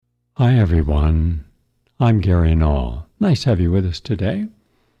Hi everyone, I'm Gary Null. Nice to have you with us today.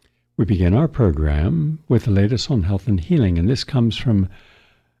 We begin our program with the latest on health and healing, and this comes from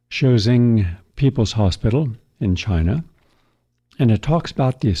Shozing People's Hospital in China, and it talks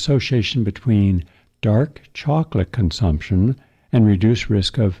about the association between dark chocolate consumption and reduced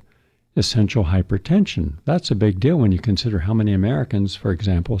risk of essential hypertension. That's a big deal when you consider how many Americans, for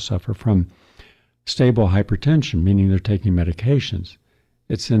example, suffer from stable hypertension, meaning they're taking medications.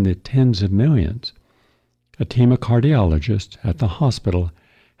 It's in the tens of millions. A team of cardiologists at the hospital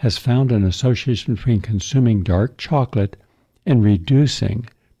has found an association between consuming dark chocolate and reducing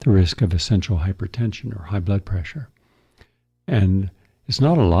the risk of essential hypertension or high blood pressure. And it's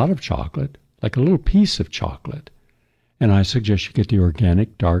not a lot of chocolate, like a little piece of chocolate. And I suggest you get the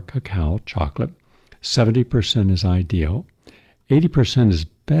organic dark cacao chocolate. 70% is ideal. 80% is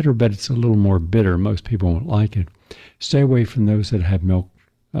better, but it's a little more bitter. Most people won't like it. Stay away from those that have milk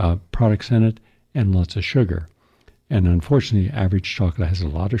products in it and lots of sugar. And unfortunately, average chocolate has a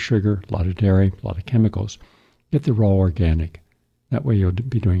lot of sugar, a lot of dairy, a lot of chemicals. Get the raw organic. That way you'll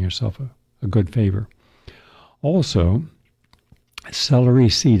be doing yourself a good favor. Also, celery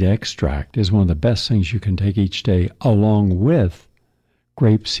seed extract is one of the best things you can take each day, along with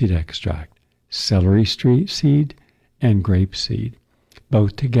grape seed extract. Celery seed and grape seed,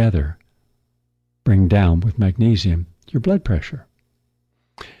 both together, bring down with magnesium your blood pressure.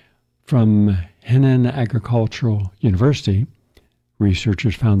 From Henan Agricultural University,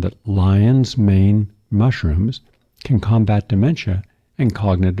 researchers found that lion's mane mushrooms can combat dementia and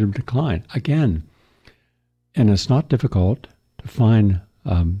cognitive decline. Again, and it's not difficult to find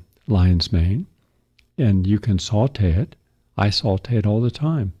lion's mane, and you can saute it. I saute it all the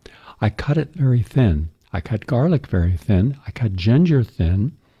time. I cut it very thin. I cut garlic very thin. I cut ginger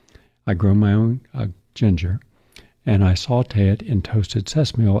thin. I grow my own ginger. And I saute it in toasted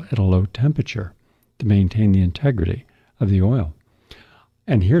sesame oil at a low temperature to maintain the integrity of the oil.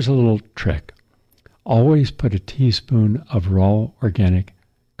 And here's a little trick. Always put a teaspoon of raw organic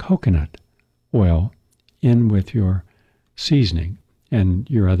coconut oil in with your seasoning and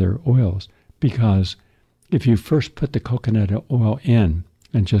your other oils, because if you first put the coconut oil in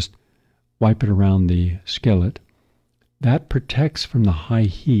and just wipe it around the skillet, that protects from the high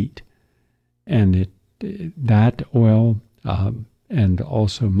heat, and that oil and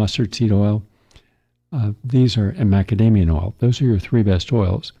also mustard seed oil, these are, and macadamia oil. Those are your three best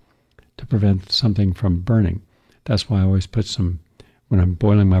oils to prevent something from burning. That's why I always put some, when I'm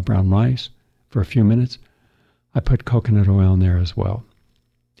boiling my brown rice for a few minutes, I put coconut oil in there as well.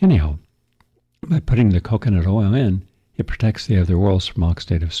 Anyhow, by putting the coconut oil in, it protects the other oils from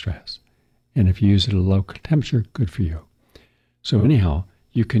oxidative stress. And if you use it at a low temperature, good for you. So anyhow,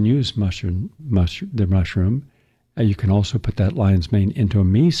 you can use the mushroom. You can also put that lion's mane into a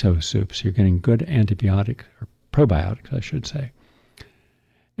miso soup, so you're getting good antibiotics, or probiotics, I should say.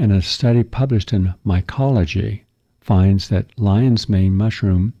 And a study published in Mycology finds that lion's mane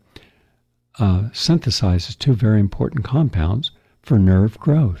mushroom synthesizes two very important compounds for nerve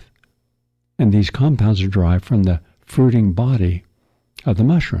growth. And these compounds are derived from the fruiting body of the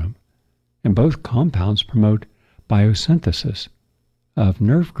mushroom. And both compounds promote biosynthesis of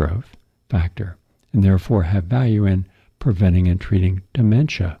nerve growth factor, and therefore have value in preventing and treating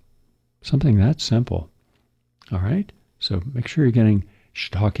dementia. Something that simple. All right? So make sure you're getting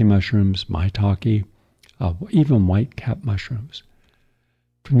shiitake mushrooms, maitake, even white cap mushrooms.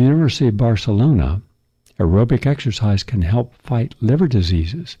 From the University of Barcelona, aerobic exercise can help fight liver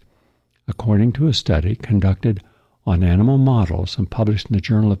diseases, according to a study conducted on animal models and published in the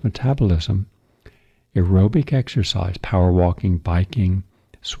Journal of Metabolism. Aerobic exercise, power walking, biking,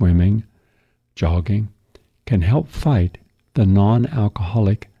 swimming, jogging, can help fight the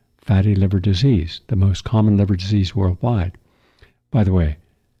non-alcoholic fatty liver disease, the most common liver disease worldwide. By the way,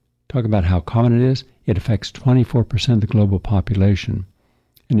 talk about how common it is. It affects 24% of the global population,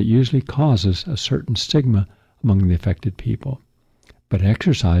 and it usually causes a certain stigma among the affected people. But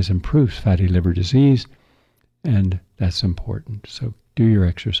exercise improves fatty liver disease, and that's important. So do your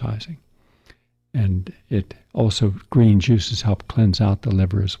exercising. And it also, green juices help cleanse out the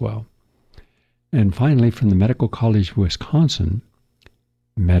liver as well. And finally, from the Medical College of Wisconsin,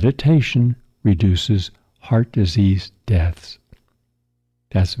 meditation reduces heart disease deaths.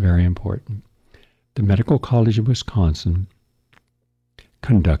 That's very important. The Medical College of Wisconsin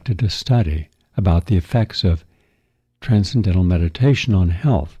conducted a study about the effects of transcendental meditation on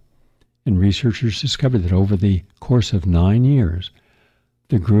health, and researchers discovered that over the course of 9 years,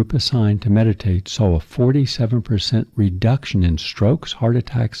 the group assigned to meditate saw a 47% reduction in strokes, heart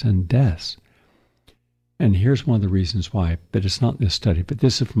attacks, and deaths. And here's one of the reasons why, but it's not in this study, but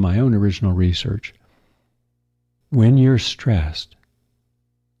this is from my own original research. When you're stressed,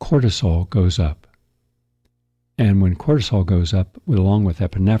 cortisol goes up. And when cortisol goes up, along with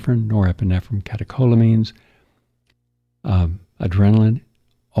epinephrine, norepinephrine, catecholamines, adrenaline,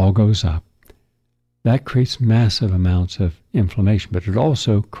 all goes up. That creates massive amounts of inflammation, but it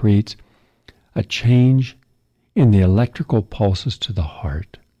also creates a change in the electrical pulses to the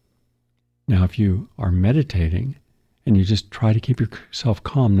heart. Now, if you are meditating and you just try to keep yourself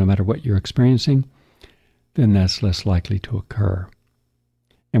calm no matter what you're experiencing, then that's less likely to occur.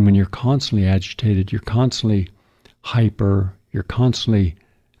 And when you're constantly agitated, you're constantly hyper, you're constantly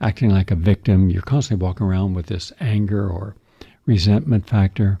acting like a victim, you're constantly walking around with this anger or resentment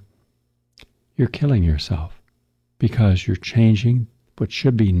factor, you're killing yourself because you're changing what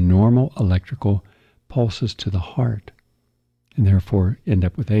should be normal electrical pulses to the heart, and therefore end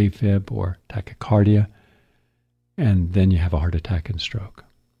up with AFib or tachycardia, and then you have a heart attack and stroke.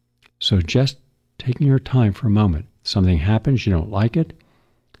 So just taking your time for a moment. Something happens, you don't like it,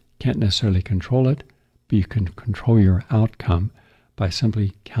 can't necessarily control it, but you can control your outcome by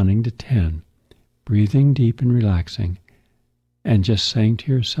simply counting to 10, breathing deep and relaxing, and just saying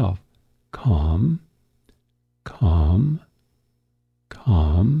to yourself, calm, calm,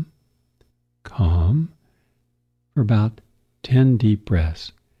 calm, calm, for about 10 deep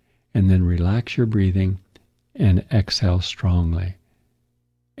breaths, and then relax your breathing and exhale strongly.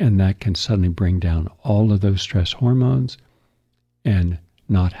 And that can suddenly bring down all of those stress hormones and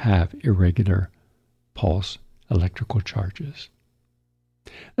not have irregular pulse electrical charges.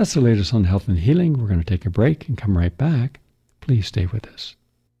 That's the latest on health and healing. We're going to take a break and come right back. Please stay with us.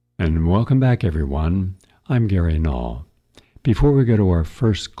 And welcome back, everyone. I'm Gary Null. Before we go to our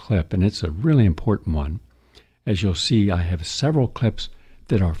first clip, and it's a really important one, as you'll see, I have several clips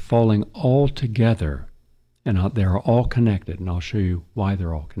that are falling all together, and they're all connected, and I'll show you why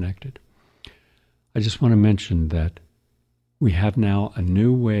they're all connected. I just want to mention that we have now a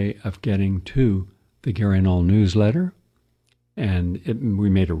new way of getting to the Gary Null newsletter, and we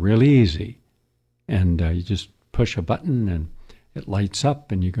made it really easy. And you just push a button, and it lights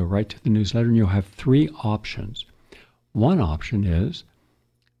up, and you go right to the newsletter, and you'll have 3 options. One option is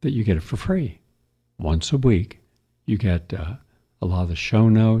that you get it for free. Once a week, you get a lot of the show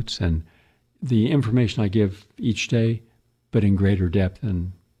notes and the information I give each day, but in greater depth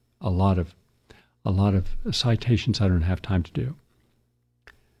and a lot of citations I don't have time to do.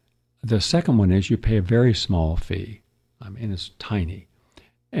 The second one is you pay a very small fee. I mean, it's tiny.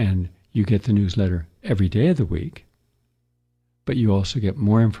 And you get the newsletter every day of the week, but you also get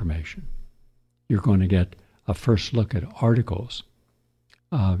more information. You're going to get a first look at articles.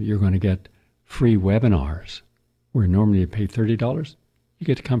 You're going to get free webinars where normally you pay $30. You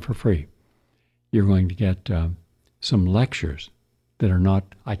get to come for free. You're going to get some lectures that are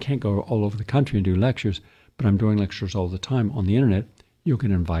not, I can't go all over the country and do lectures, but I'm doing lectures all the time on the internet. You'll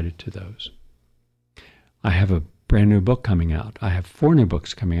get invited to those. I have a brand new book coming out. I have 4 new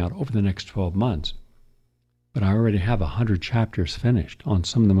books coming out over the next 12 months. But I already have 100 chapters finished on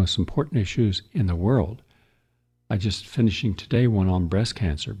some of the most important issues in the world. I just finishing today one on breast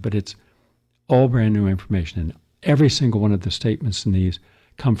cancer, but it's all brand new information. And every single one of the statements in these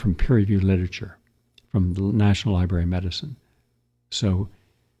come from peer-reviewed literature from the National Library of Medicine. So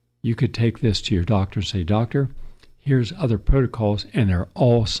you could take this to your doctor and say, doctor, here's other protocols, and they're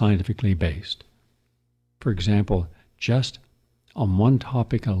all scientifically based. For example, just on one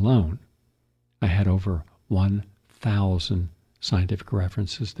topic alone, I had over 1,000 scientific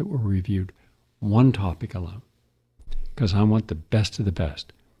references that were reviewed. One topic alone. Because I want the best of the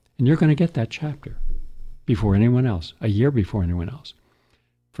best. And you're going to get that chapter before anyone else, a year before anyone else,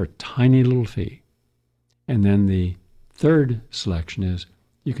 for a tiny little fee. And then the third selection is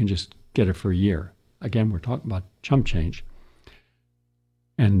you can just get it for a year. Again, we're talking about chump change.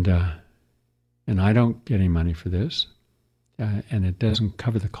 And I don't get any money for this. And it doesn't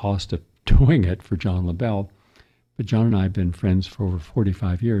cover the cost of doing it for John LaBelle. But John and I have been friends for over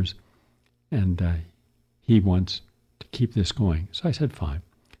 45 years. And he wants to keep this going. So I said, fine.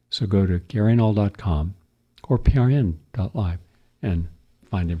 So go to GaryNull.com or prn.live and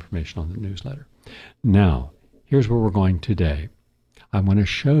find information on the newsletter. Now, here's where we're going today. I want to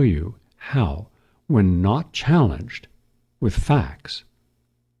show you how, when not challenged with facts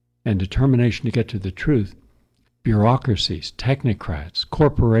and determination to get to the truth, bureaucracies, technocrats,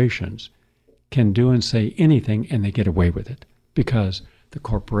 corporations can do and say anything and they get away with it because the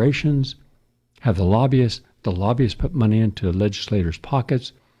corporations have the lobbyists put money into legislators'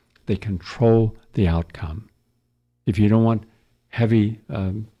 pockets, they control the outcome. If you don't want heavy,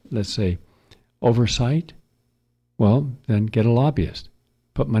 let's say, oversight? Well, then get a lobbyist.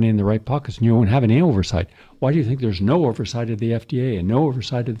 Put money in the right pockets and you won't have any oversight. Why do you think there's no oversight of the FDA and no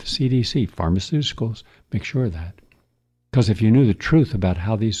oversight of the CDC? Pharmaceuticals make sure of that. Because if you knew the truth about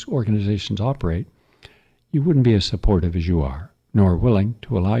how these organizations operate, you wouldn't be as supportive as you are, nor willing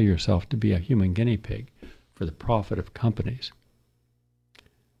to allow yourself to be a human guinea pig for the profit of companies.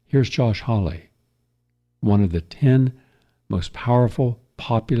 Here's Josh Hawley, one of the 10 most powerful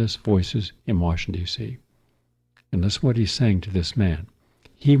populist voices in Washington, D.C. And listen to what he's saying to this man.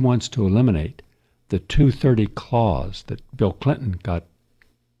 He wants to eliminate the 230 clause that Bill Clinton got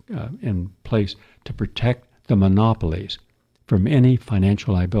in place to protect the monopolies from any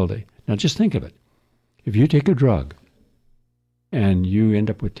financial liability. Now just think of it. If you take a drug and you end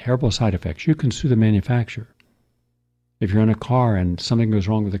up with terrible side effects, you can sue the manufacturer. If you're in a car and something goes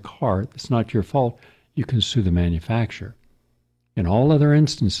wrong with the car, it's not your fault, you can sue the manufacturer. In all other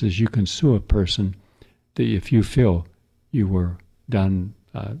instances, you can sue a person that if you feel you were done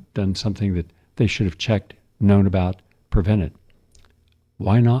something that they should have checked, known about, prevented.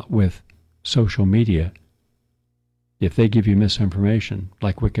 Why not with social media? If they give you misinformation,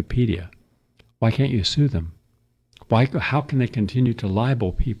 like Wikipedia, why can't you sue them? How can they continue to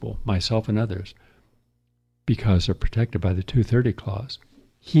libel people, myself and others? Because they're protected by the 230 clause.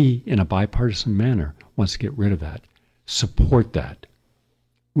 He, in a bipartisan manner, wants to get rid of that. Support that.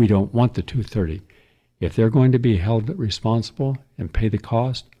 We don't want the 230. If they're going to be held responsible and pay the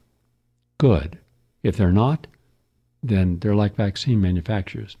cost, good. If they're not, then they're like vaccine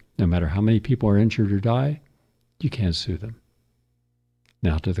manufacturers. No matter how many people are injured or die, you can't sue them.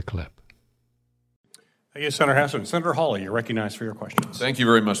 Now to the clip. Thank you, Senator Hassan. Senator Hawley, you're recognized for your questions. Thank you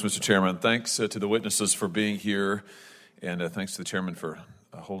very much, Mr. Chairman. Thanks to the witnesses for being here, and thanks to the chairman for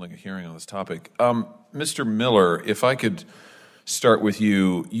holding a hearing on this topic. Mr. Miller, if I could start with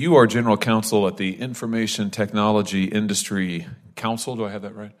you. You are General Counsel at the Information Technology Industry Council. Do I have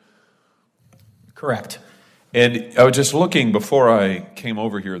that right? Correct. And I was just looking before I came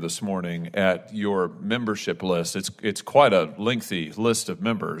over here this morning at your membership list. It's quite a lengthy list of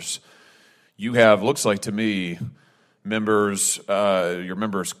members. You have, looks like to me, members. Your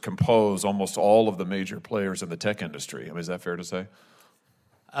members compose almost all of the major players in the tech industry. I mean, is that fair to say?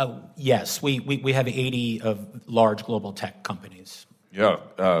 Yes, we have 80 of large global tech companies.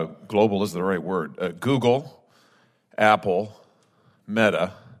 Yeah, global is the right word. Google, Apple,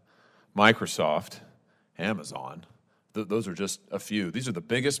 Meta, Microsoft, Amazon. Those are just a few. These are the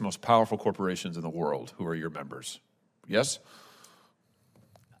biggest, most powerful corporations in the world who are your members. Yes?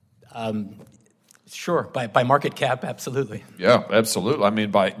 Sure, by market cap, absolutely. Yeah, absolutely. I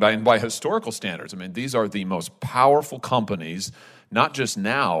mean, by historical standards, I mean, these are the most powerful companies, not just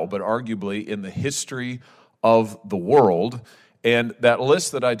now, but arguably in the history of the world. And that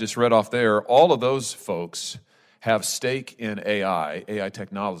list that I just read off there, all of those folks have stake in AI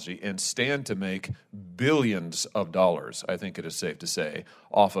technology, and stand to make billions of dollars, I think it is safe to say,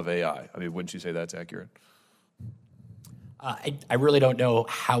 off of AI. I mean, wouldn't you say that's accurate? I really don't know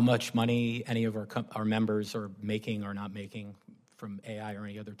how much money any of our members are making or not making from AI or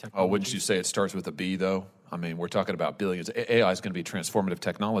any other technology. Oh, wouldn't you say it starts with a B, though? I mean, we're talking about billions. AI is going to be transformative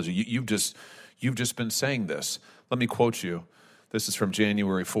technology. You've just been saying this. Let me quote you. This is from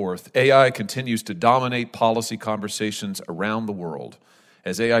January 4th. AI continues to dominate policy conversations around the world.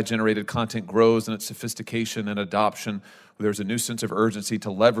 As AI-generated content grows in its sophistication and adoption, there's a new sense of urgency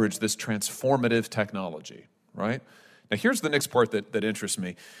to leverage this transformative technology, right? Now, here's the next part that interests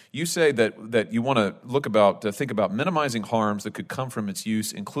me. You say that you want to think about minimizing harms that could come from its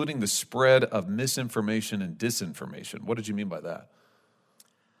use, including the spread of misinformation and disinformation. What did you mean by that?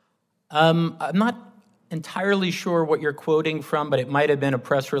 I'm not entirely sure what you're quoting from, but it might have been a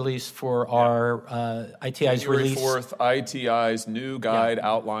press release for our ITI's release. January 4th, ITI's new guide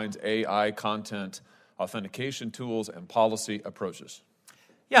outlines AI content authentication tools and policy approaches.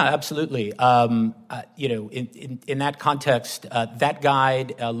 Yeah, absolutely. In that context, that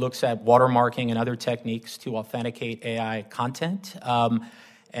guide looks at watermarking and other techniques to authenticate AI content.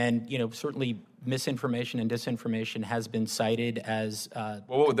 And certainly misinformation and disinformation has been cited as an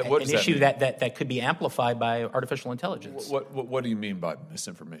issue that could be amplified by artificial intelligence. What do you mean by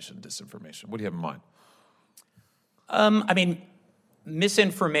misinformation, disinformation? What do you have in mind?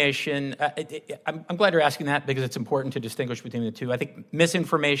 Misinformation, I'm glad you're asking that because it's important to distinguish between the two. I think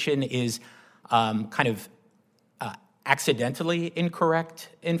misinformation is accidentally incorrect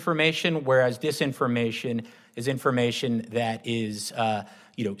information, whereas disinformation is information that is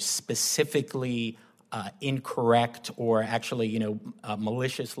specifically incorrect or actually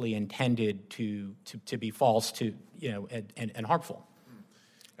maliciously intended to be false and harmful.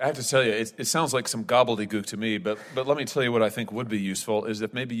 I have to tell you, it sounds like some gobbledygook to me, but let me tell you what I think would be useful is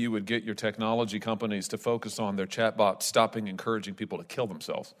if maybe you would get your technology companies to focus on their chatbot stopping encouraging people to kill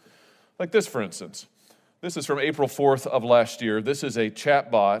themselves. Like this, for instance. This is from April 4th of last year. This is a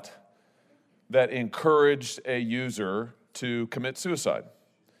chatbot that encouraged a user to commit suicide.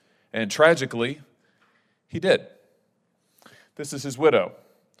 And tragically, he did. This is his widow,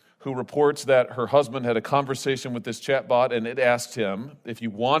 who reports that her husband had a conversation with this chatbot, and it asked him, if you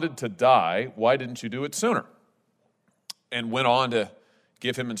wanted to die, why didn't you do it sooner? And went on to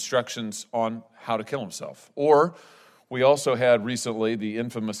give him instructions on how to kill himself. Or we also had recently the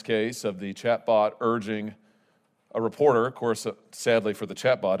infamous case of the chatbot urging a reporter, of course, sadly for the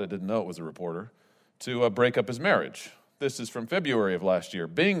chatbot, I didn't know it was a reporter, to break up his marriage. This is from February of last year.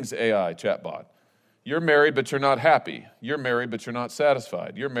 Bing's AI chatbot. You're married, but you're not happy. You're married, but you're not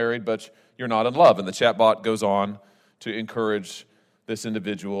satisfied. You're married, but you're not in love. And the chatbot goes on to encourage this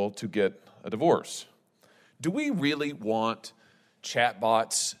individual to get a divorce. Do we really want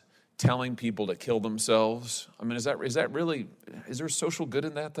chatbots telling people to kill themselves? I mean, is there social good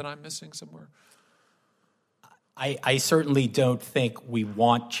in that I'm missing somewhere? I certainly don't think we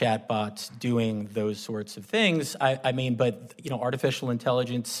want chatbots doing those sorts of things. I mean, but artificial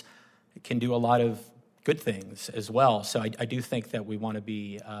intelligence can do a lot of good things as well. So I do think that we want to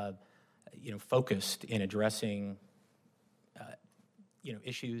be, focused in addressing,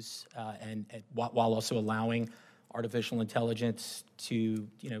 issues, and while also allowing artificial intelligence to,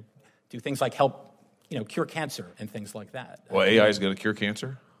 do things like help, cure cancer and things like that. Well, AI is going to cure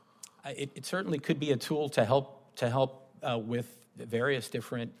cancer? It certainly could be a tool to help with various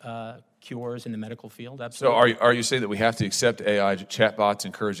different cures in the medical field. Absolutely. So are you saying that we have to accept AI chatbots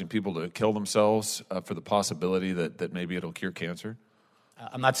encouraging people to kill themselves for the possibility that maybe it'll cure cancer?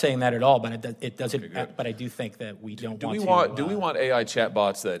 I'm not saying that at all, but it doesn't. Okay, but I do think that we don't want to. Do we want AI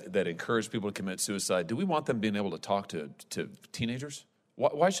chatbots that encourage people to commit suicide? Do we want them being able to talk to teenagers?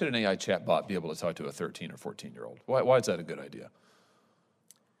 Why should an AI chatbot be able to talk to a 13 or 14-year-old? Why is that a good idea?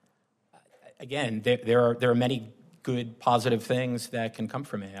 Again, there are many good, positive things that can come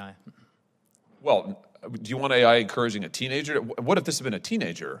from AI. Well, do you want AI encouraging a teenager? What if this had been a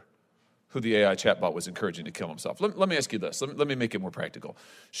teenager who the AI chatbot was encouraging to kill himself? Let me ask you this. Let me make it more practical.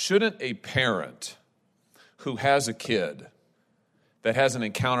 Shouldn't a parent who has a kid that has an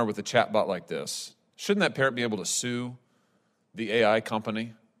encounter with a chatbot like this, shouldn't that parent be able to sue the AI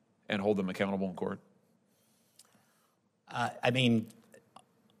company and hold them accountable in court? I mean,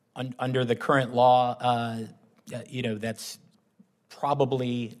 under the current law, that's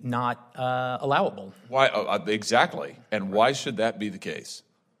probably not allowable. Why exactly? And why should that be the case?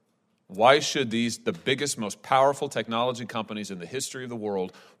 Why should the biggest, most powerful technology companies in the history of the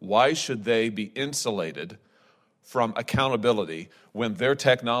world, why should they be insulated from accountability when their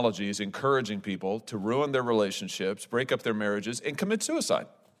technology is encouraging people to ruin their relationships, break up their marriages, and commit suicide?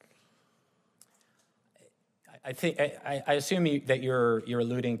 I assume that you're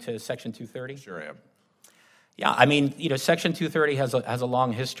alluding to Section 230? Sure am. Yeah, I mean, Section 230 has a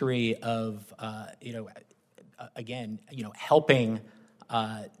long history of, helping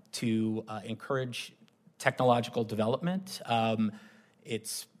to encourage technological development.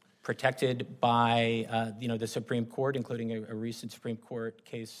 It's protected by, the Supreme Court, including a recent Supreme Court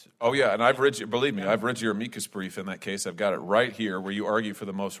case. Oh, yeah, and I've read your amicus brief in that case. I've got it right here where you argue for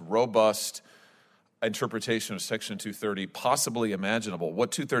the most robust interpretation of Section 230 possibly imaginable.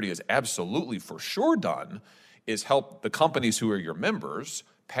 What 230 has absolutely for sure done is help the companies who are your members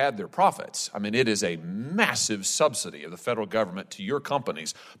pad their profits. I mean, it is a massive subsidy of the federal government to your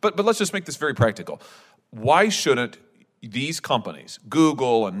companies. But let's just make this very practical. Why shouldn't these companies,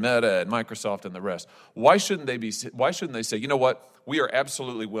 Google and Meta and Microsoft and the rest, why shouldn't they say, you know what, we are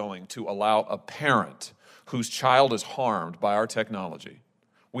absolutely willing to allow a parent whose child is harmed by our technology,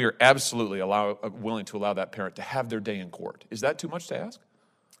 we are absolutely willing to allow that parent to have their day in court. Is that too much to ask?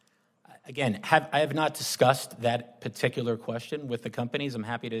 Again, I have not discussed that particular question with the companies. I'm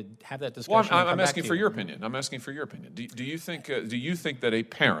happy to have that discussion. Well, I'm asking for your opinion. I'm asking for your opinion. Do you think that a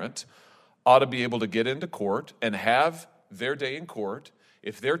parent ought to be able to get into court and have their day in court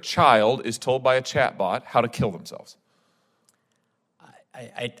if their child is told by a chatbot how to kill themselves?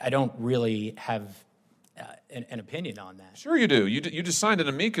 I don't really have an opinion on that. Sure you do. You just signed an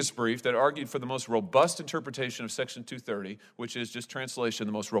amicus brief that argued for the most robust interpretation of Section 230, which is just translation,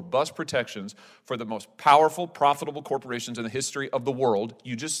 the most robust protections for the most powerful, profitable corporations in the history of the world.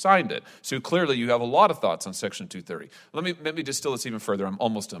 You just signed it. So clearly you have a lot of thoughts on Section 230. Let me distill this even further. I'm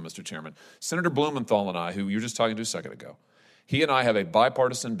almost done, Mr. Chairman. Senator Blumenthal and I, who you were just talking to a second ago, he and I have a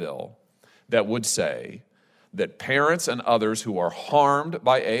bipartisan bill that would say that parents and others who are harmed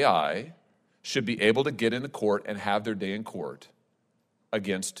by AI should be able to get into court and have their day in court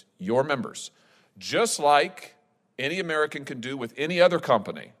against your members, just like any American can do with any other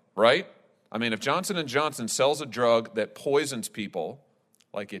company, right? I mean, if Johnson & Johnson sells a drug that poisons people,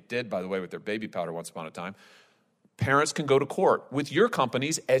 like it did, by the way, with their baby powder once upon a time, parents can go to court. With your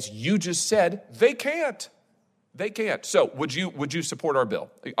companies, as you just said, they can't. They can't. So would you support our bill?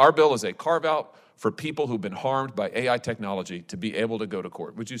 Our bill is a carve-out for people who've been harmed by AI technology to be able to go to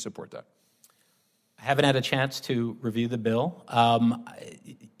court. Would you support that? I haven't had a chance to review the bill.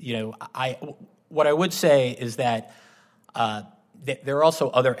 What I would say is that there are also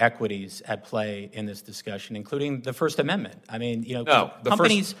other equities at play in this discussion, including the First Amendment. I mean,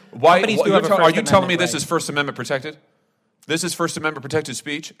 companies do have a First Are you telling me Amendment this right. is First Amendment protected? This is First Amendment protected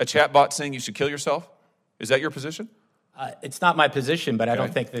speech? A chatbot saying you should kill yourself? Is that your position? It's not my position, but I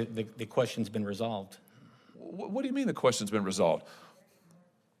don't Okay. think the question's been resolved. What do you mean the question's been resolved?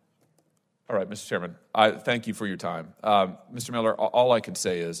 All right, Mr. Chairman, I thank you for your time. Mr. Miller, all I can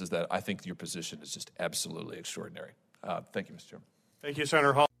say is that I think your position is just absolutely extraordinary. Thank you, Mr. Chairman. Thank you,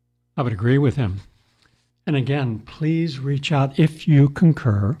 Senator Hall. I would agree with him. And again, please reach out if you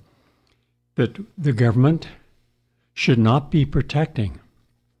concur that the government should not be protecting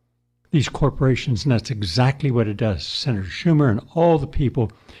these corporations, and that's exactly what it does. Senator Schumer and all the people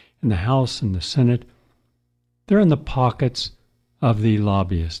in the House and the Senate, they're in the pockets of the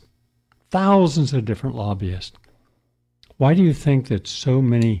lobbyists, thousands of different lobbyists. Why do you think that so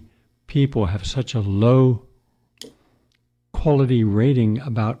many people have such a low quality rating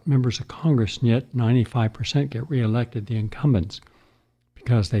about members of Congress, and yet 95% get reelected, the incumbents?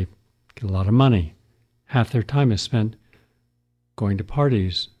 Because they get a lot of money. Half their time is spent going to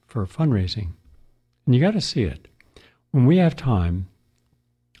parties for fundraising. And you got to see it. When we have time,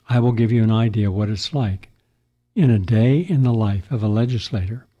 I will give you an idea of what it's like in a day in the life of a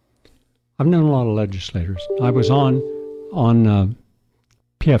legislator. I've known a lot of legislators. I was on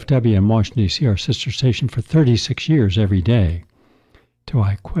PFW in Washington, D.C., our sister station, for 36 years every day till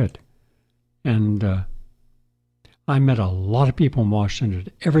I quit. And I met a lot of people in Washington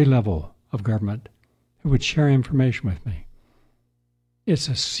at every level of government who would share information with me. It's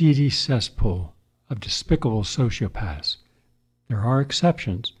a seedy cesspool of despicable sociopaths. There are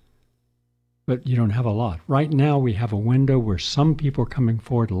exceptions, but you don't have a lot. Right now, we have a window where some people are coming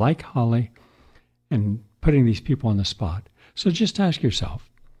forward, like Holly, and putting these people on the spot. So just ask yourself,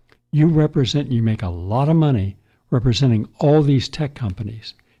 you make a lot of money representing all these tech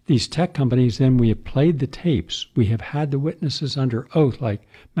companies. These tech companies, then we have played the tapes. We have had the witnesses under oath, like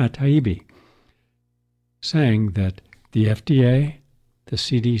Matt Taibbi, saying that the FDA, the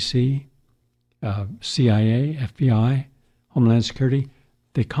CDC, CIA, FBI, Homeland Security,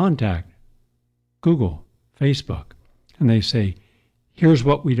 they contact Google, Facebook, and they say, here's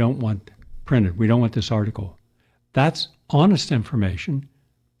what we don't want printed. We don't want this article. That's honest information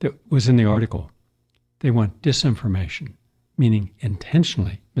that was in the article. They want disinformation, meaning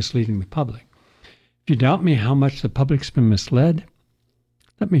intentionally misleading the public. If you doubt me how much the public's been misled,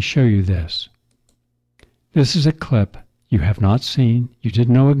 let me show you this. This is a clip you have not seen, you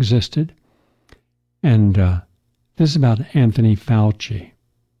didn't know existed, and this is about Anthony Fauci.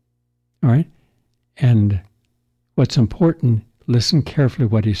 All right? And what's important, listen carefully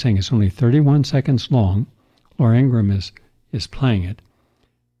what he's saying. It's only 31 seconds long. Laura Ingraham is playing it.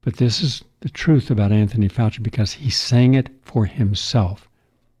 But this is the truth about Anthony Fauci because he's saying it for himself.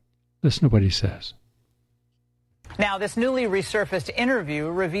 Listen to what he says. Now, this newly resurfaced interview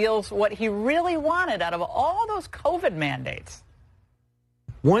reveals what he really wanted out of all those COVID mandates.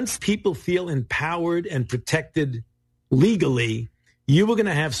 Once people feel empowered and protected legally, you were going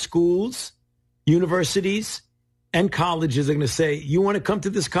to have schools, universities, and colleges are going to say, you want to come to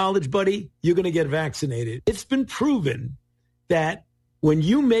this college, buddy? You're going to get vaccinated. It's been proven that when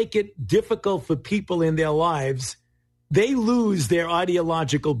you make it difficult for people in their lives, they lose their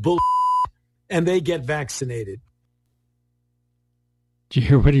ideological bullshit and they get vaccinated. Do you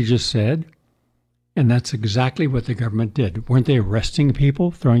hear what he just said? And that's exactly what the government did. Weren't they arresting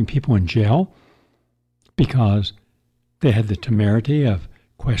people, throwing people in jail? Because they had the temerity of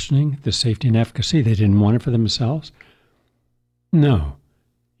questioning the safety and efficacy. They didn't want it for themselves. No,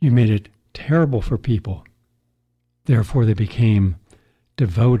 you made it terrible for people. Therefore, they became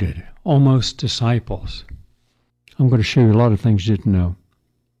devoted, almost disciples. I'm going to show you a lot of things you didn't know.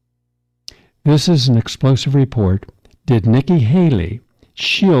 This is an explosive report. Did Nikki Haley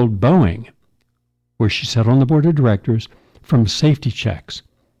shield Boeing, where she sat on the board of directors, from safety checks?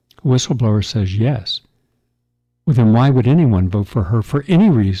 A whistleblower says yes. Well, then why would anyone vote for her for any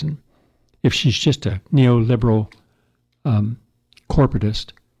reason? if she's just a neoliberal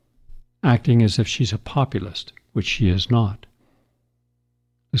corporatist acting as if she's a populist, which she is not.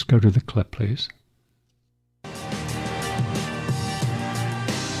 Let's go to the clip, please.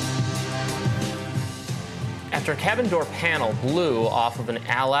 After a cabin door panel blew off of an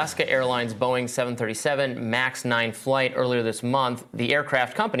Alaska Airlines Boeing 737 MAX 9 flight earlier this month, the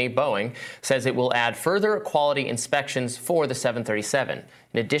aircraft company, Boeing, says it will add further quality inspections for the 737.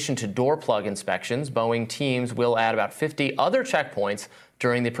 In addition to door plug inspections, Boeing teams will add about 50 other checkpoints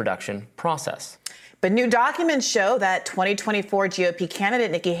during the production process. But new documents show that 2024 GOP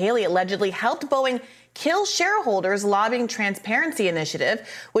candidate Nikki Haley allegedly helped Boeing kill shareholders' lobbying transparency initiative,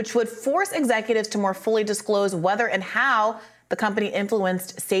 which would force executives to more fully disclose whether and how the company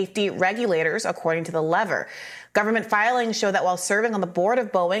influenced safety regulators, according to the lever. Government filings show that while serving on the board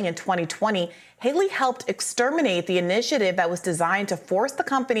of Boeing in 2020, Haley helped exterminate the initiative that was designed to force the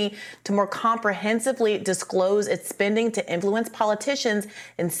company to more comprehensively disclose its spending to influence politicians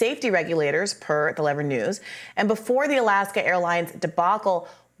and safety regulators, per the Lever News. And before the Alaska Airlines debacle,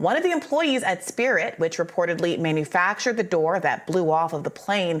 one of the employees at Spirit, which reportedly manufactured the door that blew off of the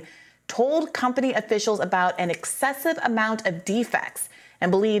plane, told company officials about an excessive amount of defects and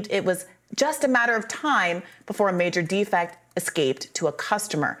believed it was just a matter of time before a major defect escaped to a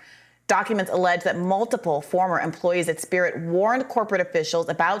customer. Documents allege that multiple former employees at Spirit warned corporate officials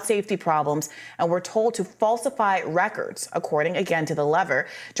about safety problems and were told to falsify records, according again to the Lever.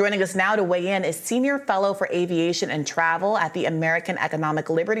 Joining us now to weigh in is Senior Fellow for Aviation and Travel at the American Economic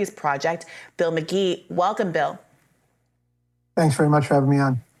Liberties Project, Bill McGee. Welcome, Bill. Thanks very much for having me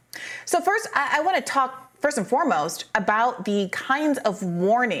on. So first, I want to talk first and foremost about the kinds of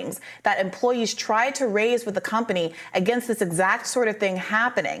warnings that employees tried to raise with the company against this exact sort of thing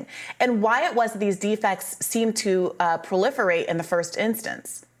happening, and why it was that these defects seemed to proliferate in the first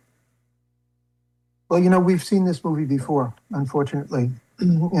instance. Well, you know, we've seen this movie before, unfortunately,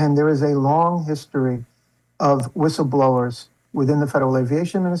 and there is a long history of whistleblowers within the Federal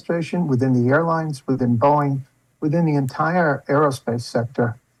Aviation Administration, within the airlines, within Boeing, within the entire aerospace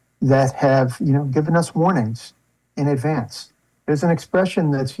sector, that have, given us warnings in advance. There's an expression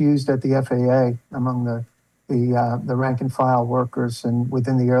that's used at the FAA among the rank and file workers and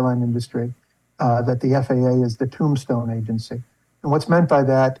within the airline industry that the FAA is the tombstone agency. And what's meant by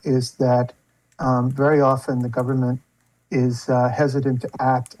that is that very often the government is hesitant to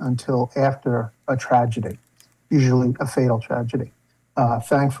act until after a tragedy, usually a fatal tragedy.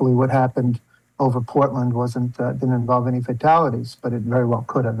 Thankfully, what happened over Portland didn't involve any fatalities, but it very well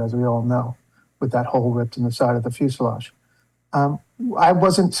could have, as we all know, with that hole ripped in the side of the fuselage. I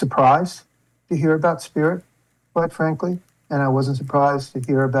wasn't surprised to hear about Spirit, quite frankly, and I wasn't surprised to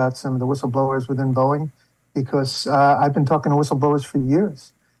hear about some of the whistleblowers within Boeing, because I've been talking to whistleblowers for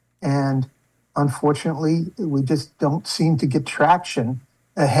years, and unfortunately, we just don't seem to get traction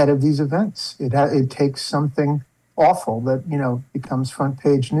ahead of these events. It takes something awful that becomes front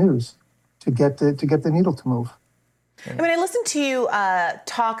page news to get the needle to move. I mean, I listened to you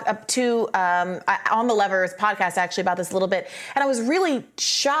talk up to on the Levers podcast actually about this a little bit, and I was really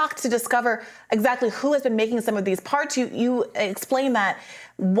shocked to discover exactly who has been making some of these parts. You explained that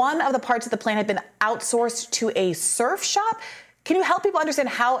one of the parts of the plane had been outsourced to a surf shop. Can you help people understand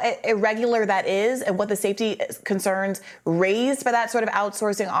how irregular that is and what the safety concerns raised by that sort of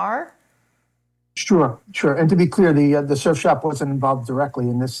outsourcing are? Sure. And to be clear, the surf shop wasn't involved directly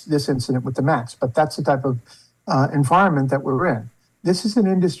in this incident with the MAX, but that's the type of environment that we're in. This is an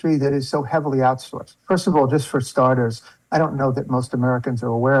industry that is so heavily outsourced. First of all, just for starters, I don't know that most Americans are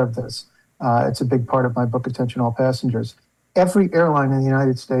aware of this. It's a big part of my book, Attention All Passengers. Every airline in the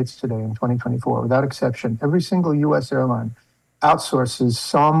United States today in 2024, without exception, every single U.S. airline outsources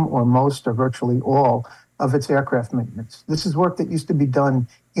some or most or virtually all of its aircraft maintenance. This is work that used to be done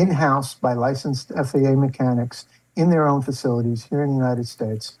in-house by licensed FAA mechanics in their own facilities here in the United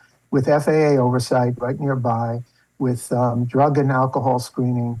States, with FAA oversight right nearby, with drug and alcohol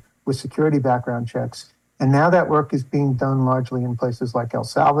screening, with security background checks. And now that work is being done largely in places like El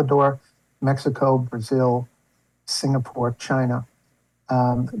Salvador, Mexico, Brazil, Singapore, China.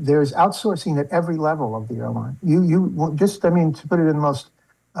 There's outsourcing at every level of the airline. To put it in the most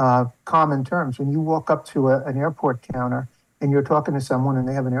common terms, when you walk up to an airport counter and you're talking to someone and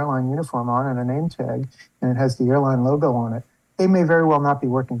they have an airline uniform on and a name tag and it has the airline logo on it, they may very well not be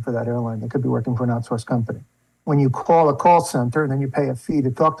working for that airline. They could be working for an outsourced company. When you call a call center and then you pay a fee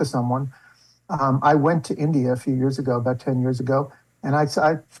to talk to someone, I went to India a few years ago, about 10 years ago, and I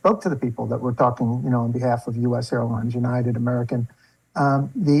spoke to the people that were talking, on behalf of U.S. airlines, United, American.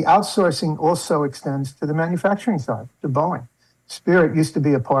 The outsourcing also extends to the manufacturing side, to Boeing. Spirit used to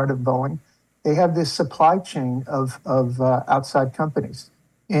be a part of Boeing. they have this supply chain of outside companies.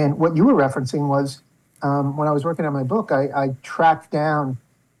 And what you were referencing was when I was working on my book, I tracked down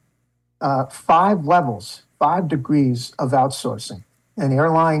 5 levels, 5 degrees of outsourcing. An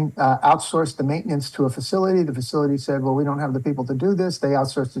airline outsourced the maintenance to a facility. The facility said, well, we don't have the people to do this. They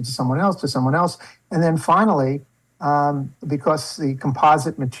outsourced it to someone else. And then finally, because the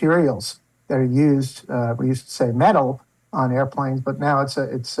composite materials that are used, we used to say metal on airplanes, but now it's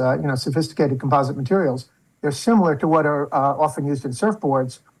sophisticated composite materials. They're similar to what are often used in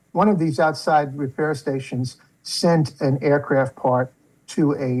surfboards. One of these outside repair stations sent an aircraft part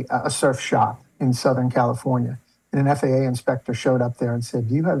to a surf shop in Southern California. And an FAA inspector showed up there and said,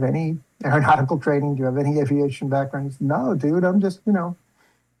 do you have any aeronautical training? Do you have any aviation background? He said, no, dude, I'm just, I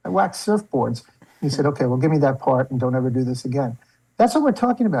wax surfboards. He said, okay, well, give me that part and don't ever do this again. That's what we're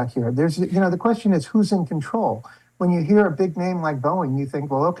talking about here. There's, the question is who's in control? When you hear a big name like Boeing, you think,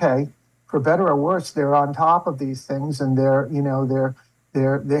 well, okay, for better or worse, they're on top of these things and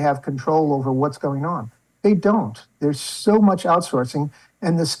they have control over what's going on. They don't. There's so much outsourcing.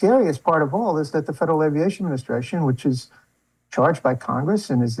 And the scariest part of all is that the Federal Aviation Administration, which is charged by Congress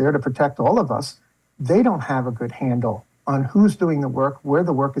and is there to protect all of us, they don't have a good handle on who's doing the work, where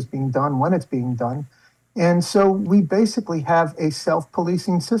the work is being done, when it's being done. And so we basically have a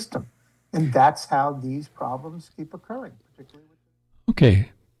self-policing system. And that's how these problems keep occurring, particularly with...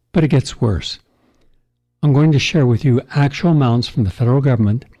 Okay, but it gets worse. I'm going to share with you actual amounts from the federal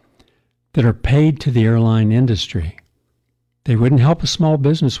government that are paid to the airline industry. They wouldn't help a small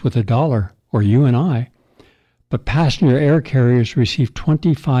business with $1, or you and I, but passenger air carriers receive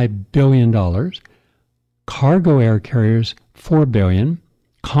 $25 billion, cargo air carriers $4 billion,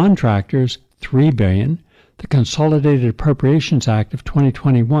 contractors $3 billion. The Consolidated Appropriations Act of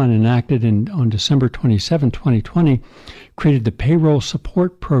 2021, enacted on December 27, 2020, created the Payroll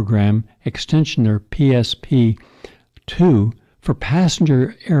Support Program Extension, or PSP2, for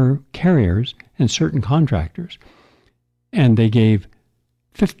passenger air carriers and certain contractors. And they gave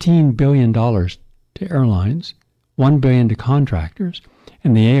 $15 billion to airlines, $1 billion to contractors,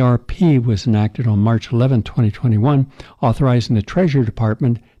 and the ARP was enacted on March 11, 2021, authorizing the Treasury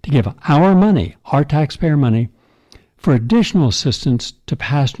Department to give our money, our taxpayer money, for additional assistance to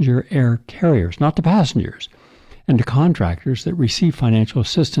passenger air carriers, not to passengers, and to contractors that receive financial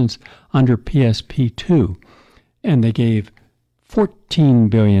assistance under PSP2. And they gave $14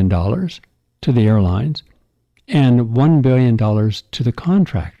 billion to the airlines and $1 billion to the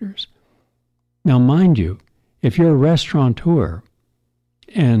contractors. Now, mind you, if you're a restaurateur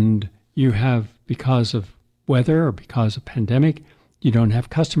and you have, because of weather or because of pandemic, you don't have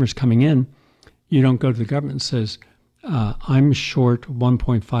customers coming in, you don't go to the government and says, I'm short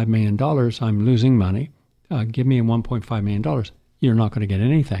 $1.5 million, I'm losing money, give me $1.5 million. You're not going to get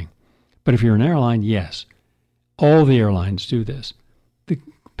anything. But if you're an airline, yes. All the airlines do this. The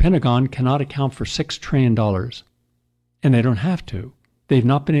Pentagon cannot account for $6 trillion, and they don't have to. They've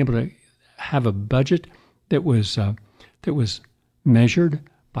not been able to have a budget that was measured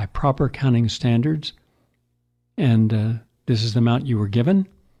by proper accounting standards. And this is the amount you were given,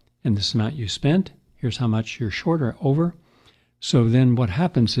 and this is the amount you spent. Here's how much you're short or over. So then what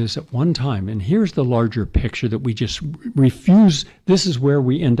happens is at one time, and here's the larger picture that we just refuse. This is where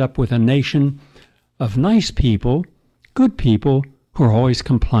we end up with a nation of nice people, good people, who are always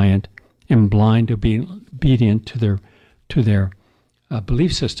compliant and blind to be obedient to their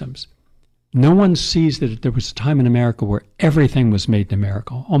belief systems. No one sees that there was a time in America where everything was made in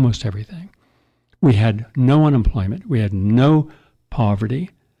America, almost everything. We had no unemployment. We had no poverty.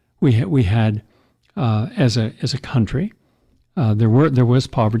 We had as a country, there was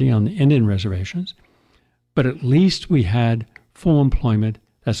poverty on the Indian reservations, but at least we had full employment.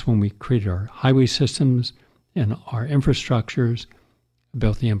 That's when we created our highway systems and our infrastructures,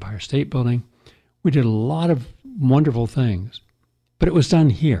 built the Empire State Building. We did a lot of wonderful things, but it was done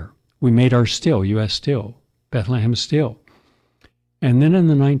here. We made our steel, U.S. Steel, Bethlehem Steel. And then in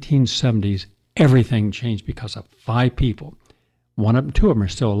the 1970s, everything changed because of 5 people. Two of them are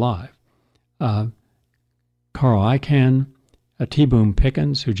still alive. Carl Icahn, T. Boone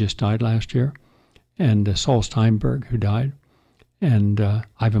Pickens, who just died last year, and Saul Steinberg, who died, and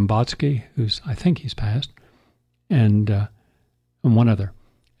Ivan Botsky, I think he's passed, and one other,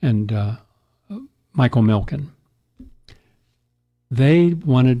 and Michael Milken. They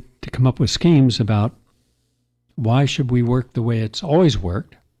wanted to come up with schemes about why should we work the way it's always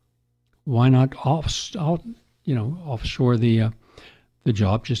worked? Why not offshore the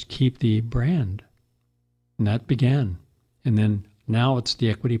job, just keep the brand? And that began. And then now it's the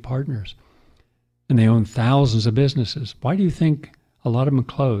equity partners. And they own thousands of businesses. Why do you think a lot of them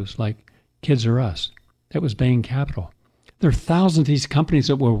closed? Like Kids R Us. That was Bain Capital. There are thousands of these companies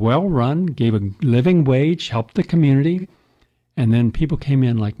that were well run, gave a living wage, helped the community, and then people came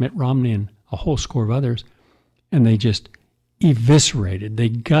in like Mitt Romney and a whole score of others, and they just eviscerated, they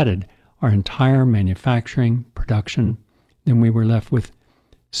gutted our entire manufacturing production. Then we were left with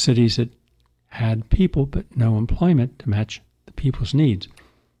cities that had people but no employment to match the people's needs.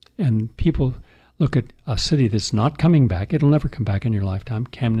 And people look at a city that's not coming back. It'll never come back in your lifetime.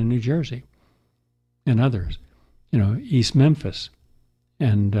 Camden, New Jersey, and others. East Memphis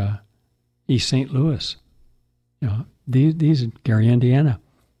and East St. Louis. These Gary, Indiana.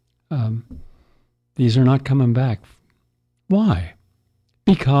 These are not coming back. Why?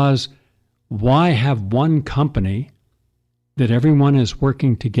 Because why have one company that everyone is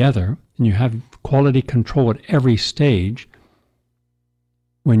working together and you have quality control at every stage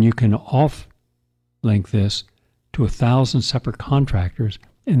when you can off-link this to 1,000 separate contractors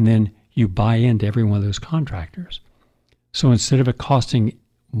and then you buy into every one of those contractors? So instead of it costing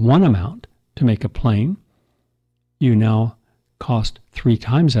one amount to make a plane, you now cost 3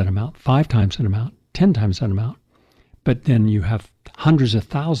 times that amount, 5 times that amount, 10 times that amount. But then you have hundreds of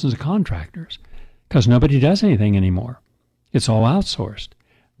thousands of contractors because nobody does anything anymore. It's all outsourced.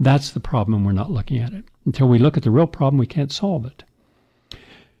 That's the problem, and we're not looking at it. Until we look at the real problem, we can't solve it.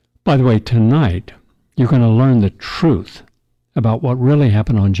 By the way, tonight, you're going to learn the truth about what really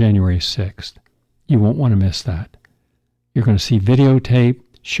happened on January 6th. You won't want to miss that. You're going to see videotape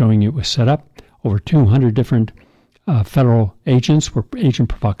showing it was set up. Over 200 different federal agents were agent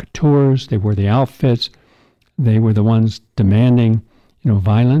provocateurs. They wore the outfits. They were the ones demanding,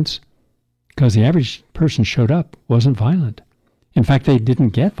 violence, because the average person showed up wasn't violent. In fact, they didn't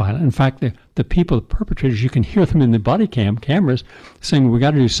get violent. In fact, the people, the perpetrators, you can hear them in the body cameras saying, we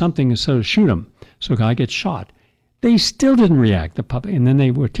got to do something instead of shoot him. So a guy gets shot. They still didn't react, the public, and then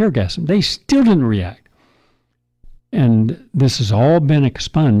they were tear gassing. They still didn't react. And this has all been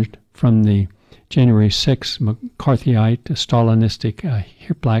expunged from the January 6th McCarthyite,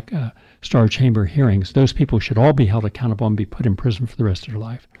 Stalinistic, Black Star Chamber hearings. Those people should all be held accountable and be put in prison for the rest of their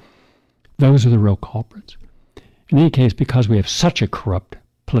life. Those are the real culprits. In any case, because we have such a corrupt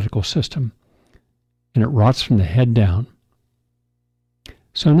political system, and it rots from the head down.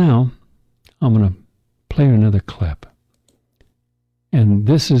 So now, I'm going to play another clip. And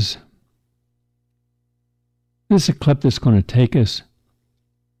this is a clip that's going to take us,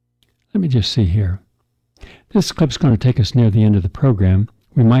 let me just see here. This clip's going to take us near the end of the program.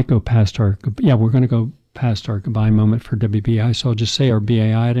 We might go past we're going to go past our goodbye moment for WBI. So I'll just say our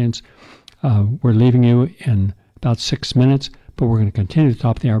BAI audience, we're leaving you in about 6 minutes, but we're going to continue to the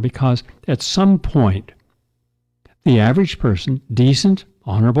top of the hour because at some point, the average person, decent,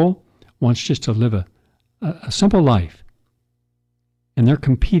 honorable, wants just to live a simple life. And they're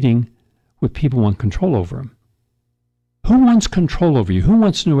competing with people who want control over them. Who wants control over you? Who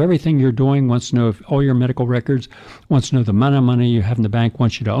wants to know everything you're doing, wants to know if all your medical records, wants to know the amount of money you have in the bank,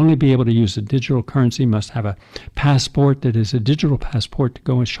 wants you to only be able to use a digital currency, must have a passport that is a digital passport to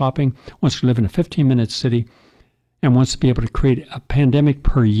go shopping, wants to live in a 15-minute city, and wants to be able to create a pandemic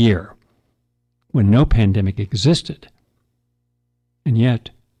per year when no pandemic existed. And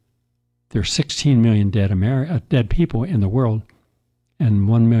yet, there are 16 million dead people in the world and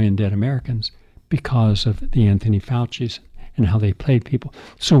 1 million dead Americans because of the Anthony Fauci's and how they played people.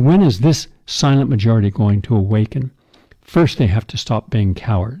 So when is this silent majority going to awaken? First, they have to stop being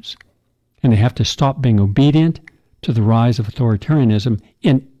cowards, and they have to stop being obedient to the rise of authoritarianism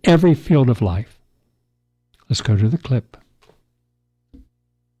in every field of life. Let's go to the clip.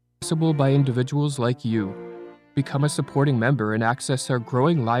 Possible by individuals like you. Become a supporting member and access our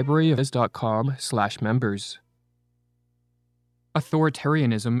growing library of is.com/members.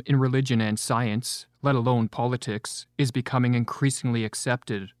 Authoritarianism in religion and science, let alone politics, is becoming increasingly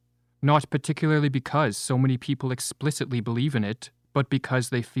accepted, not particularly because so many people explicitly believe in it, but because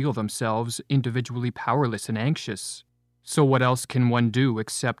they feel themselves individually powerless and anxious. So what else can one do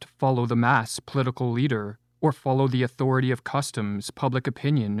except follow the mass political leader, or follow the authority of customs, public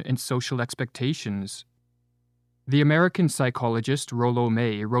opinion, and social expectations? The American psychologist Rollo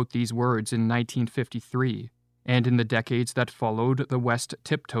May wrote these words in 1953, and in the decades that followed, the West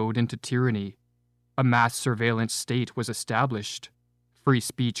tiptoed into tyranny. A mass surveillance state was established. Free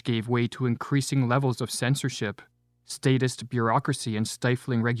speech gave way to increasing levels of censorship. Statist bureaucracy and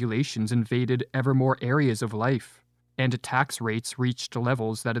stifling regulations invaded ever more areas of life, and tax rates reached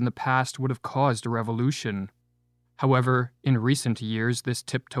levels that in the past would have caused a revolution. However, in recent years, this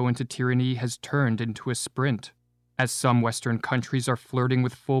tiptoe into tyranny has turned into a sprint, as some Western countries are flirting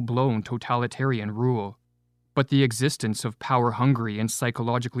with full-blown totalitarian rule. But the existence of power-hungry and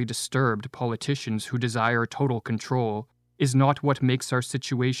psychologically disturbed politicians who desire total control is not what makes our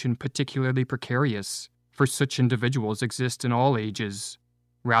situation particularly precarious, for such individuals exist in all ages.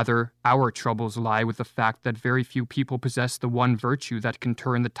 Rather, our troubles lie with the fact that very few people possess the one virtue that can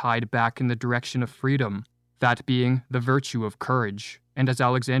turn the tide back in the direction of freedom, that being the virtue of courage, and as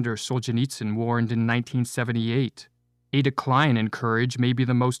Alexander Solzhenitsyn warned in 1978, a decline in courage may be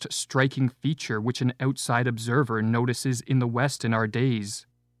the most striking feature which an outside observer notices in the West in our days.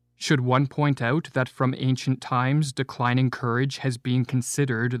 Should one point out that from ancient times declining courage has been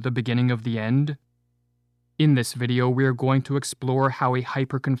considered the beginning of the end? In this video, we are going to explore how a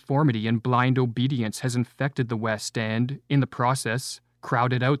hyperconformity and blind obedience has infected the West and, in the process,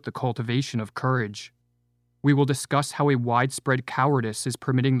 crowded out the cultivation of courage. We will discuss how a widespread cowardice is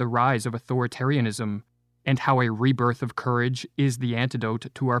permitting the rise of authoritarianism, and how a rebirth of courage is the antidote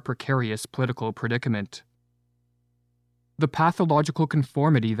to our precarious political predicament. The pathological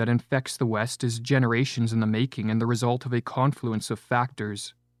conformity that infects the West is generations in the making and the result of a confluence of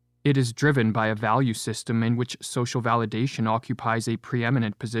factors. It is driven by a value system in which social validation occupies a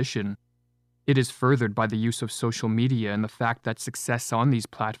preeminent position. It is furthered by the use of social media and the fact that success on these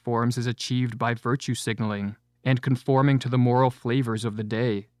platforms is achieved by virtue signaling and conforming to the moral flavors of the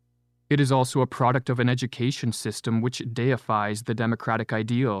day. It is also a product of an education system which deifies the democratic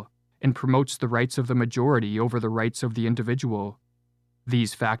ideal and promotes the rights of the majority over the rights of the individual.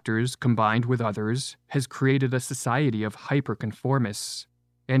 These factors, combined with others, has created a society of hyperconformists.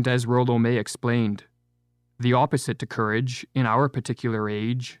 And as Rollo May explained, the opposite to courage, in our particular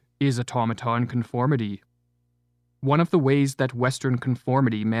age, is automaton conformity. One of the ways that Western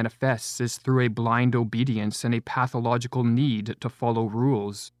conformity manifests is through a blind obedience and a pathological need to follow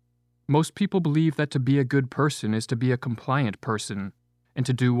rules. Most people believe that to be a good person is to be a compliant person, and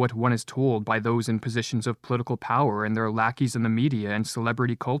to do what one is told by those in positions of political power and their lackeys in the media and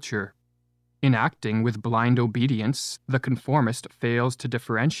celebrity culture. In acting with blind obedience, the conformist fails to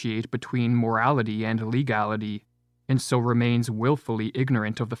differentiate between morality and legality, and so remains willfully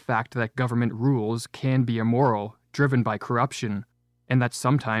ignorant of the fact that government rules can be immoral, driven by corruption, and that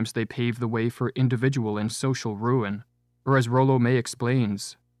sometimes they pave the way for individual and social ruin. Or as Rollo May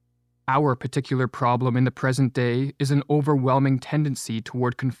explains, our particular problem in the present day is an overwhelming tendency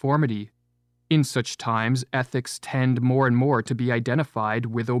toward conformity. In such times, ethics tend more and more to be identified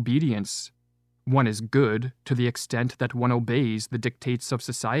with obedience. One is good to the extent that one obeys the dictates of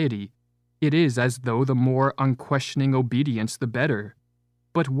society. It is as though the more unquestioning obedience, the better.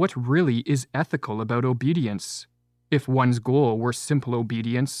 But what really is ethical about obedience? If one's goal were simple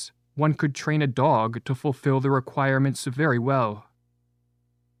obedience, one could train a dog to fulfill the requirements very well.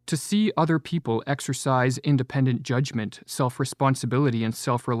 To see other people exercise independent judgment, self-responsibility, and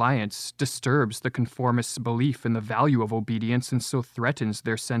self-reliance disturbs the conformists' belief in the value of obedience and so threatens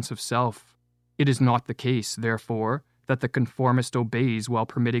their sense of self. It is not the case, therefore, that the conformist obeys while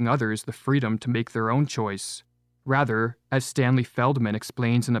permitting others the freedom to make their own choice. Rather, as Stanley Feldman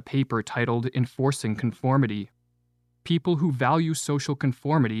explains in a paper titled Enforcing Conformity, people who value social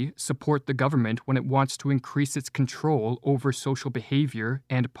conformity support the government when it wants to increase its control over social behavior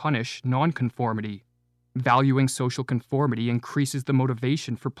and punish nonconformity. Valuing social conformity increases the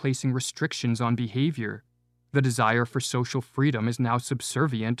motivation for placing restrictions on behavior. The desire for social freedom is now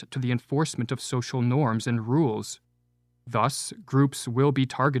subservient to the enforcement of social norms and rules. Thus, groups will be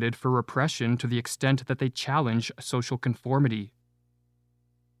targeted for repression to the extent that they challenge social conformity.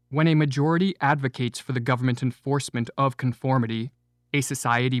 When a majority advocates for the government enforcement of conformity, a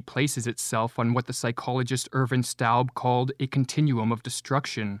society places itself on what the psychologist Irvin Staub called a continuum of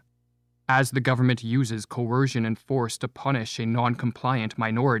destruction. As the government uses coercion and force to punish a non-compliant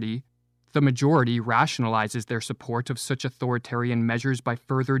minority, the majority rationalizes their support of such authoritarian measures by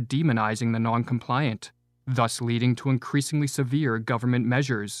further demonizing the non-compliant, thus leading to increasingly severe government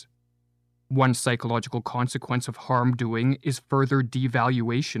measures. One psychological consequence of harm doing is further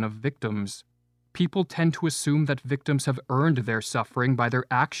devaluation of victims. People tend to assume that victims have earned their suffering by their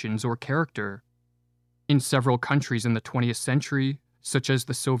actions or character. In several countries in the 20th century, such as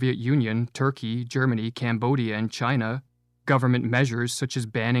the Soviet Union, Turkey, Germany, Cambodia, and China, government measures such as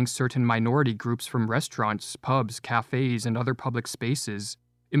banning certain minority groups from restaurants, pubs, cafes, and other public spaces,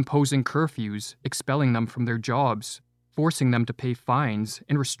 imposing curfews, expelling them from their jobs, forcing them to pay fines,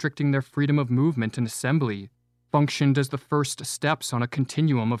 and restricting their freedom of movement and assembly, functioned as the first steps on a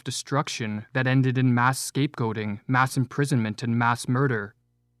continuum of destruction that ended in mass scapegoating, mass imprisonment, and mass murder.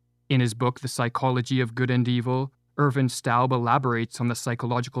 In his book, The Psychology of Good and Evil, Irvin Staub elaborates on the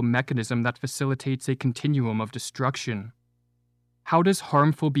psychological mechanism that facilitates a continuum of destruction. How does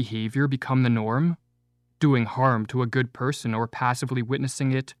harmful behavior become the norm? Doing harm to a good person or passively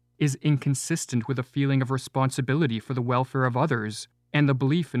witnessing it is inconsistent with a feeling of responsibility for the welfare of others and the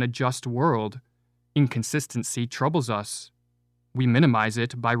belief in a just world. Inconsistency troubles us. We minimize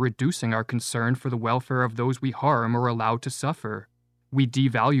it by reducing our concern for the welfare of those we harm or allow to suffer. We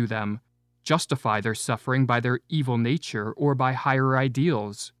devalue them, justify their suffering by their evil nature or by higher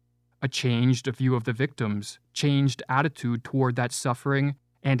ideals. A changed view of the victims, changed attitude toward that suffering,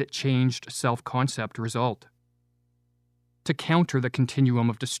 and changed self-concept result. To counter the continuum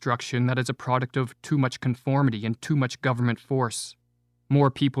of destruction that is a product of too much conformity and too much government force,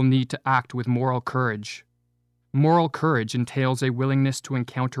 more people need to act with moral courage. Moral courage entails a willingness to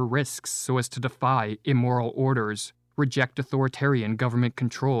encounter risks so as to defy immoral orders, reject authoritarian government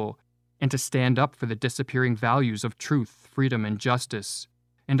control, and to stand up for the disappearing values of truth, freedom, and justice.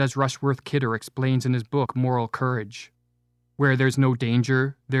 And as Rushworth Kidder explains in his book Moral Courage, where there's no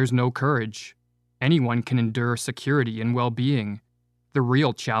danger, there's no courage. Anyone can endure security and well-being. The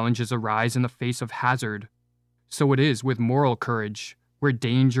real challenges arise in the face of hazard. So it is with moral courage, where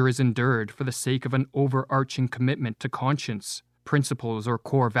danger is endured for the sake of an overarching commitment to conscience, principles, or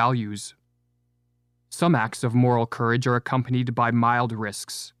core values. Some acts of moral courage are accompanied by mild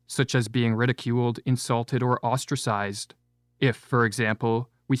risks, such as being ridiculed, insulted, or ostracized. If, for example,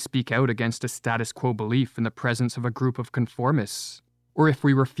 we speak out against a status quo belief in the presence of a group of conformists, or if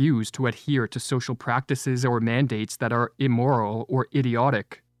we refuse to adhere to social practices or mandates that are immoral or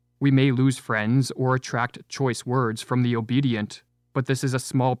idiotic, we may lose friends or attract choice words from the obedient, but this is a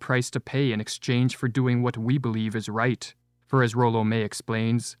small price to pay in exchange for doing what we believe is right. For as Rollo May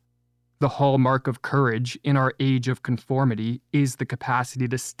explains, the hallmark of courage in our age of conformity is the capacity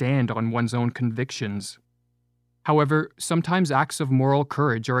to stand on one's own convictions. However, sometimes acts of moral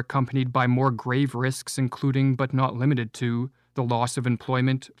courage are accompanied by more grave risks, including but not limited to the loss of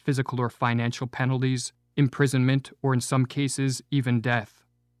employment, physical or financial penalties, imprisonment, or in some cases, even death.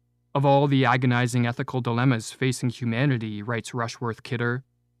 Of all the agonizing ethical dilemmas facing humanity, writes Rushworth Kidder,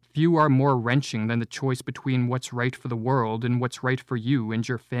 few are more wrenching than the choice between what's right for the world and what's right for you and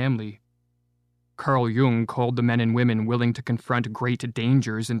your family. Carl Jung called the men and women willing to confront great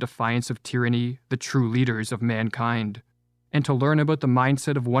dangers in defiance of tyranny the true leaders of mankind. And to learn about the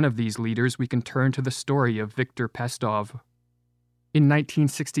mindset of one of these leaders, we can turn to the story of Viktor Pestov. In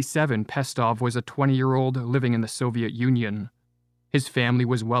 1967, Pestov was a 20-year-old living in the Soviet Union. His family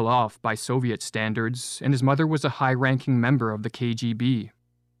was well off by Soviet standards, and his mother was a high-ranking member of the KGB.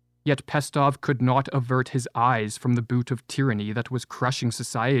 Yet Pestov could not avert his eyes from the boot of tyranny that was crushing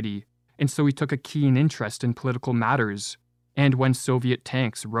society, and so he took a keen interest in political matters. And when Soviet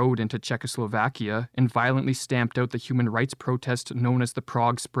tanks rode into Czechoslovakia and violently stamped out the human rights protest known as the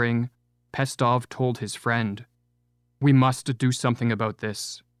Prague Spring, Pestov told his friend, "We must do something about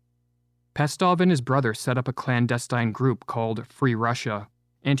this." Pestov and his brother set up a clandestine group called Free Russia,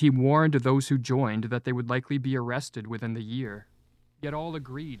 and he warned those who joined that they would likely be arrested within the year. Yet all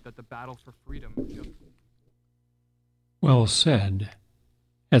agreed that the battle for freedom just... Well said.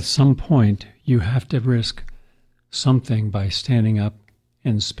 At some point, you have to risk something by standing up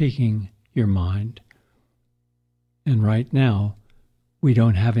and speaking your mind. And right now, we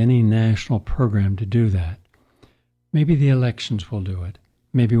don't have any national program to do that. Maybe the elections will do it.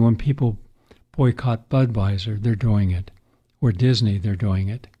 Maybe when people boycott Budweiser, they're doing it. Or Disney, they're doing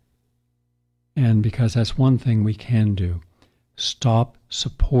it. And because that's one thing we can do. Stop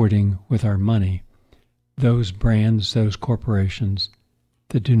supporting with our money those brands, those corporations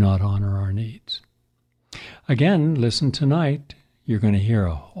that do not honor our needs. Again, listen tonight. You're going to hear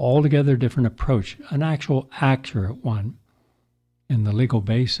a altogether different approach, an actual accurate one, and the legal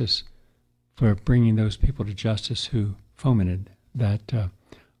basis for bringing those people to justice who fomented that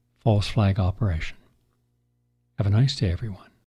false flag operation. Have a nice day, everyone.